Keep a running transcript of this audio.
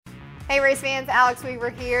Hey race fans, Alex Weaver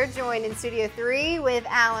here, joined in Studio 3 with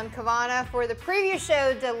Alan Cavana for the preview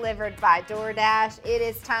show delivered by DoorDash. It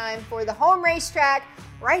is time for the home racetrack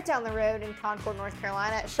right down the road in Concord, North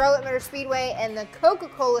Carolina at Charlotte Motor Speedway and the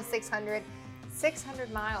Coca-Cola 600.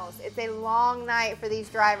 600 miles. It's a long night for these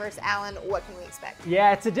drivers. Alan, what can we expect?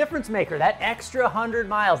 Yeah, it's a difference maker, that extra 100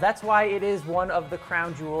 miles. That's why it is one of the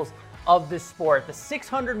crown jewels of this sport. The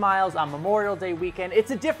 600 miles on Memorial Day weekend, it's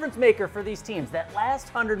a difference maker for these teams. That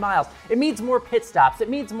last 100 miles, it means more pit stops, it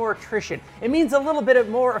means more attrition, it means a little bit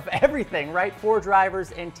more of everything, right, for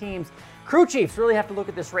drivers and teams. Crew chiefs really have to look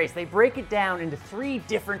at this race. They break it down into 3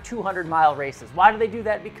 different 200-mile races. Why do they do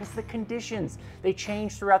that? Because the conditions, they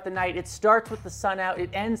change throughout the night. It starts with the sun out, it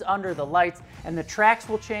ends under the lights, and the tracks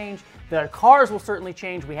will change. The cars will certainly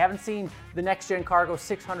change. We haven't seen the next-gen car go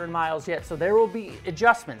 600 miles yet, so there will be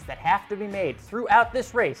adjustments that have to be made throughout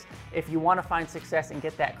this race if you want to find success and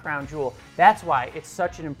get that crown jewel. That's why it's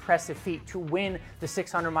such an impressive feat to win the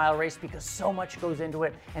 600-mile race, because so much goes into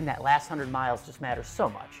it, and that last 100 miles just matters so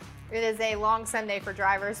much. It is a long Sunday for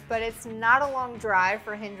drivers, but it's not a long drive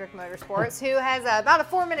for Hendrick Motorsports, who has about a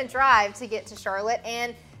 4-minute drive to get to Charlotte,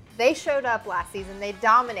 and they showed up last season. They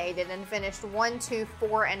dominated and finished 1, 2,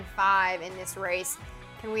 4, and 5 in this race.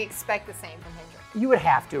 Can we expect the same from Hendrick? You would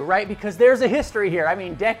have to, right? Because there's a history here. I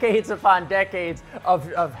mean, decades upon decades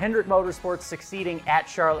of Hendrick Motorsports succeeding at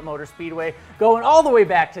Charlotte Motor Speedway, going all the way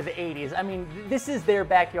back to the 80s. I mean, this is their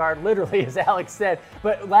backyard, literally, as Alex said.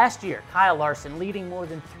 But last year, Kyle Larson leading more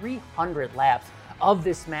than 300 laps of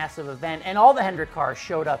this massive event, and all the Hendrick cars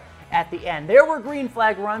showed up at the end. There were green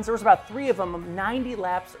flag runs. There was about 3 of them, 90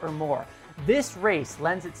 laps or more. This race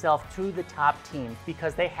lends itself to the top teams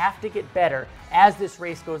because they have to get better as this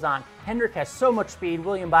race goes on. Hendrick has so much speed.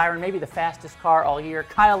 William Byron, maybe the fastest car all year.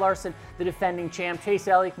 Kyle Larson, the defending champ. Chase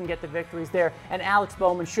Elliott can get the victories there. And Alex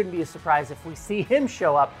Bowman shouldn't be a surprise if we see him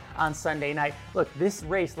show up on Sunday night. Look, this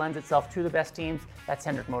race lends itself to the best teams. That's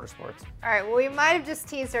Hendrick Motorsports. All right, well, we might have just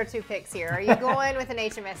teased our 2 picks here. Are you going with an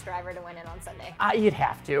HMS driver to win it on Sunday? You'd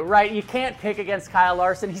have to, right? You can't pick against Kyle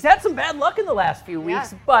Larson. He's had some bad luck in the last few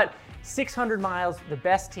weeks, but 600 miles, the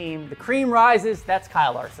best team, the cream rises. That's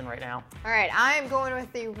Kyle Larson right now. All right, I am going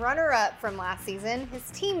with the runner-up from last season, his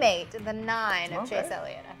teammate, the 9 of Chase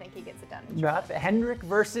Elliott. I think he gets it done. Not Hendrick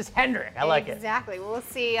versus Hendrick. I like it. Exactly. Well, we'll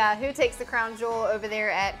see who takes the crown jewel over there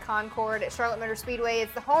at Concord at Charlotte Motor Speedway.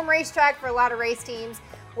 It's the home racetrack for a lot of race teams.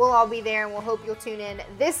 We'll all be there, and we'll hope you'll tune in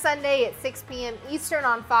this Sunday at 6 p.m. Eastern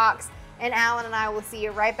on Fox. And Alan and I will see you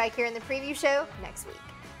right back here in the preview show next week.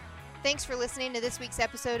 Thanks for listening to this week's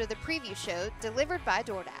episode of the preview show delivered by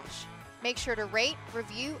DoorDash. Make sure to rate,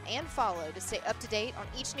 review, and follow to stay up to date on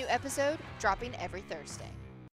each new episode dropping every Thursday.